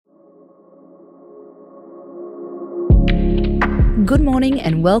Good morning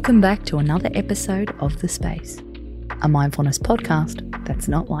and welcome back to another episode of The Space, a mindfulness podcast that's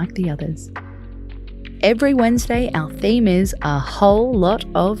not like the others. Every Wednesday, our theme is a whole lot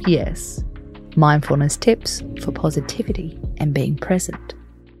of yes. Mindfulness tips for positivity and being present.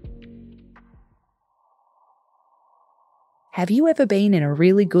 Have you ever been in a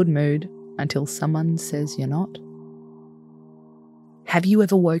really good mood until someone says you're not? Have you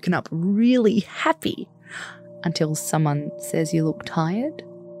ever woken up really happy until someone says you look tired?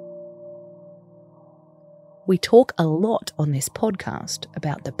 We talk a lot on this podcast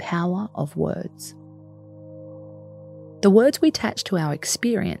about the power of words. The words we attach to our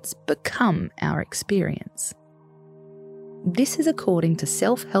experience become our experience. This is according to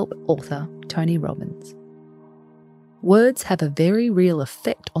self-help author Tony Robbins. Words have a very real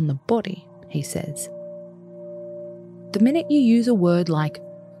effect on the body, he says. The minute you use a word like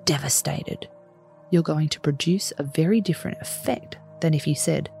devastated, you're going to produce a very different effect than if you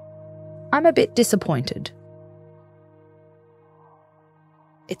said, I'm a bit disappointed.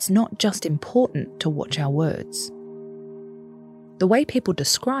 It's not just important to watch our words. The way people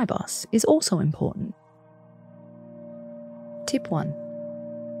describe us is also important. Tip 1.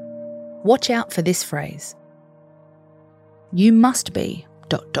 Watch out for this phrase. You must be ...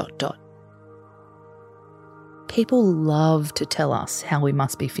 People love to tell us how we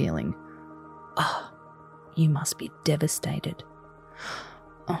must be feeling. Oh, you must be devastated.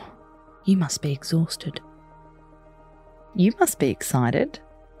 Oh, you must be exhausted. You must be excited.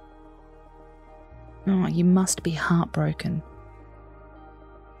 Oh, you must be heartbroken.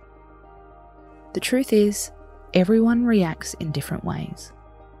 The truth is, everyone reacts in different ways.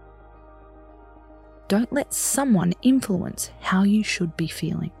 Don't let someone influence how you should be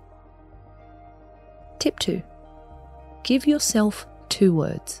feeling. Tip 2. Give yourself 2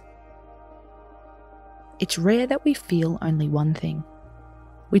 words. It's rare that we feel only one thing.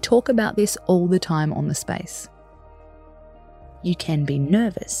 We talk about this all the time on The Space. You can be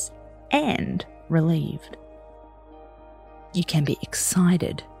nervous and relieved. You can be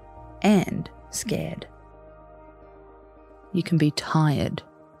excited and scared. You can be tired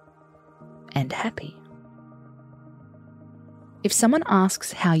and happy. If someone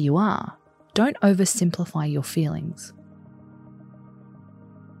asks how you are, don't oversimplify your feelings.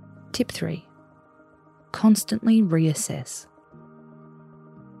 Tip 3. Constantly reassess.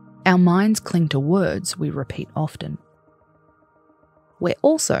 Our minds cling to words we repeat often. We're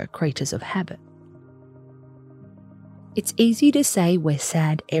also creatures of habit. It's easy to say we're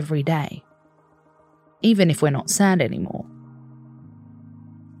sad every day, even if we're not sad anymore.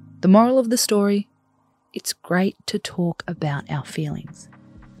 The moral of the story, it's great to talk about our feelings,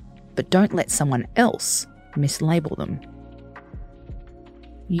 but don't let someone else mislabel them.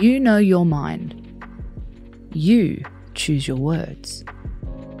 You know your mind. You choose your words.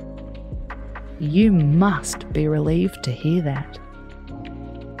 You must be relieved to hear that.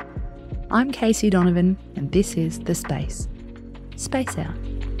 I'm Casey Donovan, and this is The Space. Space out.